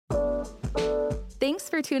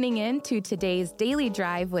for tuning in to today's Daily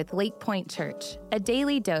Drive with Lake Point Church, a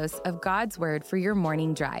daily dose of God's Word for your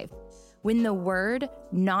morning drive. When the Word,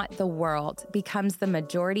 not the world, becomes the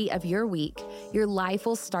majority of your week, your life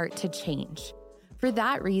will start to change. For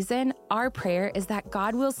that reason, our prayer is that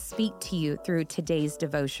God will speak to you through today's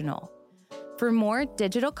devotional. For more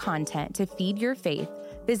digital content to feed your faith,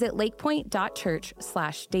 visit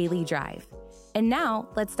lakepoint.church/dailydrive. And now,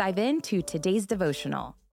 let's dive into today's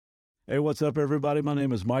devotional. Hey, what's up, everybody? My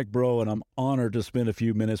name is Mike Bro, and I'm honored to spend a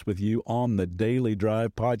few minutes with you on the Daily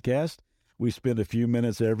Drive podcast. We spend a few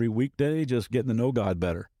minutes every weekday just getting to know God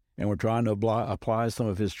better, and we're trying to apply some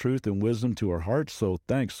of His truth and wisdom to our hearts, so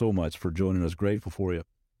thanks so much for joining us. Grateful for you.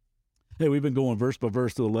 Hey, we've been going verse by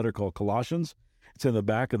verse through a letter called Colossians. It's in the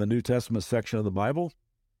back of the New Testament section of the Bible,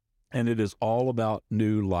 and it is all about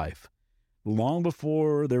new life. Long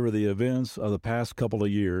before there were the events of the past couple of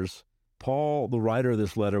years, Paul, the writer of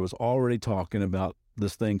this letter, was already talking about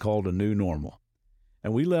this thing called a new normal.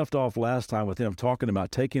 And we left off last time with him talking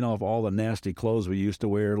about taking off all the nasty clothes we used to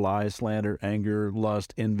wear, lies, slander, anger,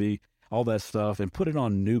 lust, envy, all that stuff, and put it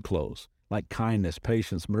on new clothes like kindness,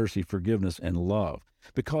 patience, mercy, forgiveness, and love,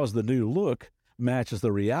 because the new look matches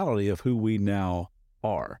the reality of who we now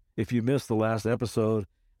are. If you missed the last episode,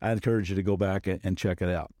 I encourage you to go back and check it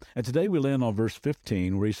out. And today we land on verse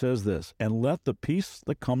 15, where he says this, "And let the peace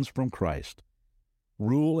that comes from Christ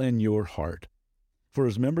rule in your heart. For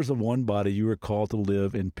as members of one body, you are called to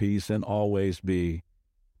live in peace and always be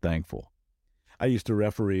thankful." I used to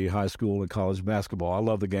referee high school and college basketball. I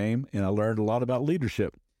love the game, and I learned a lot about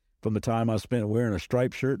leadership from the time I spent wearing a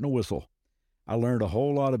striped shirt and a whistle. I learned a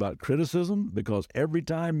whole lot about criticism, because every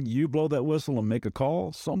time you blow that whistle and make a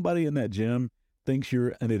call, somebody in that gym thinks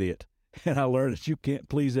you're an idiot. And I learned that you can't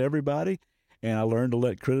please everybody, and I learned to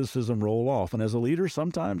let criticism roll off. And as a leader,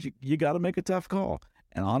 sometimes you got to make a tough call.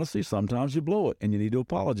 And honestly, sometimes you blow it and you need to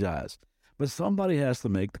apologize. But somebody has to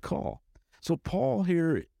make the call. So Paul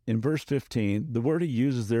here in verse 15, the word he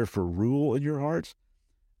uses there for rule in your hearts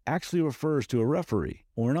actually refers to a referee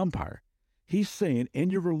or an umpire. He's saying in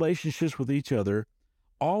your relationships with each other,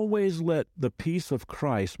 always let the peace of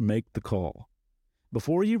Christ make the call.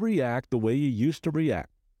 Before you react the way you used to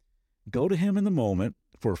react, go to him in the moment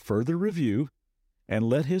for further review and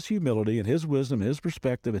let his humility and his wisdom, his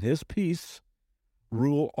perspective, and his peace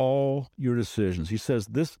rule all your decisions. He says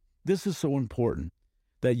this is so important,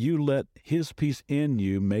 that you let his peace in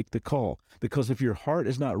you make the call. Because if your heart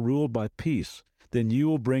is not ruled by peace, then you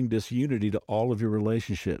will bring disunity to all of your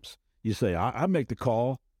relationships. You say, I make the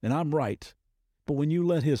call and I'm right. But when you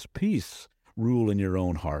let his peace rule in your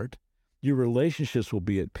own heart, your relationships will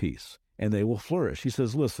be at peace and they will flourish. He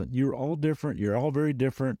says, listen, you're all different. You're all very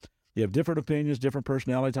different. You have different opinions, different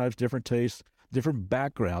personality types, different tastes, different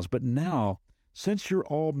backgrounds. But now, since you're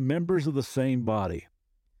all members of the same body,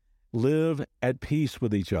 live at peace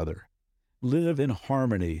with each other. Live in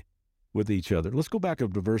harmony with each other. Let's go back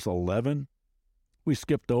up to verse 11. We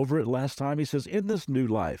skipped over it last time. He says, in this new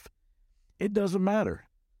life, it doesn't matter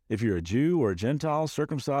if you're a Jew or a Gentile,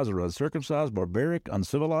 circumcised or uncircumcised, barbaric,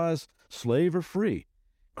 uncivilized, slave or free.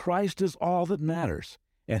 Christ is all that matters,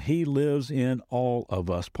 and he lives in all of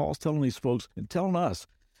us. Paul's telling these folks and telling us,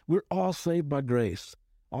 we're all saved by grace.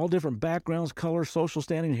 All different backgrounds, color, social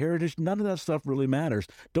standing, heritage, none of that stuff really matters.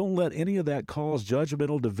 Don't let any of that cause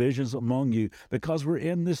judgmental divisions among you, because we're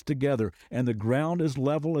in this together, and the ground is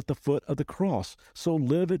level at the foot of the cross. So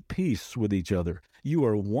live at peace with each other. You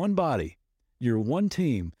are one body. You're one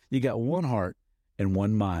team. You got one heart and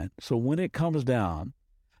one mind. So when it comes down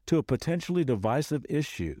to a potentially divisive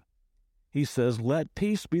issue, he says, let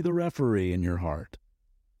peace be the referee in your heart.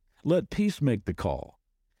 Let peace make the call.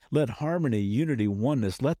 Let harmony, unity,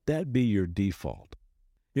 oneness, let that be your default.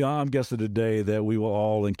 I'm guessing today that we will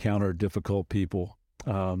all encounter difficult people.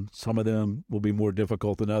 Some of them will be more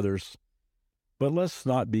difficult than others. But let's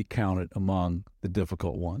not be counted among the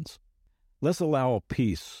difficult ones. Let's allow a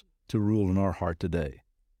peace to rule in our heart today.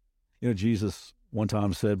 Jesus one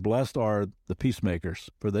time said, blessed are the peacemakers,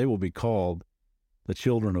 for they will be called the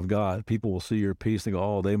children of God. People will see your peace and go,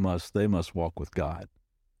 oh, they must walk with God.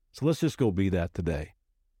 So let's just go be that today.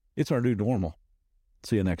 It's our new normal.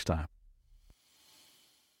 See you next time.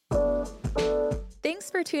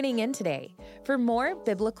 Thanks for tuning in today. For more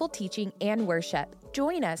biblical teaching and worship,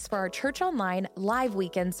 join us for our Church Online live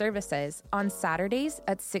weekend services on Saturdays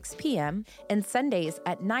at 6 p.m. and Sundays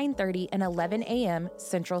at 9:30 and 11 a.m.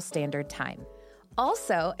 Central Standard Time.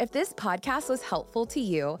 Also, if this podcast was helpful to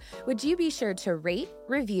you, would you be sure to rate,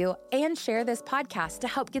 review, and share this podcast to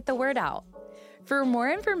help get the word out? For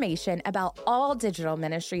more information about all digital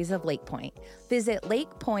ministries of Lake Point, visit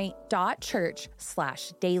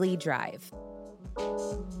lakepoint.church/dailydrive.